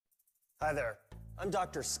Hi there, I'm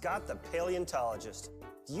Dr. Scott, the paleontologist.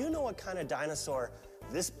 Do you know what kind of dinosaur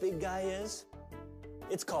this big guy is?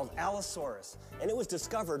 It's called Allosaurus, and it was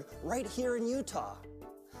discovered right here in Utah.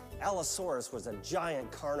 Allosaurus was a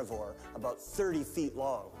giant carnivore about 30 feet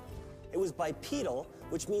long. It was bipedal,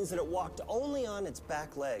 which means that it walked only on its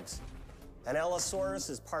back legs. And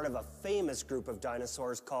Allosaurus is part of a famous group of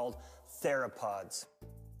dinosaurs called Theropods.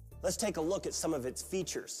 Let's take a look at some of its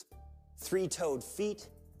features. Three-toed feet,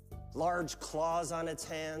 large claws on its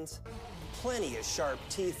hands, plenty of sharp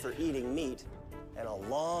teeth for eating meat, and a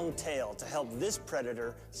long tail to help this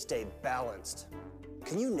predator stay balanced.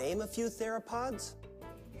 Can you name a few theropods?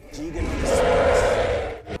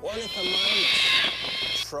 Giganotosaurus,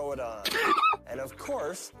 Ornithomimus, Troodon, and of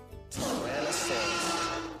course,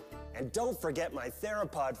 Tyrannosaurus. And don't forget my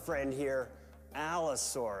theropod friend here,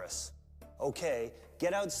 Allosaurus. Okay,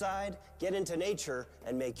 get outside, get into nature,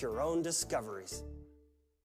 and make your own discoveries.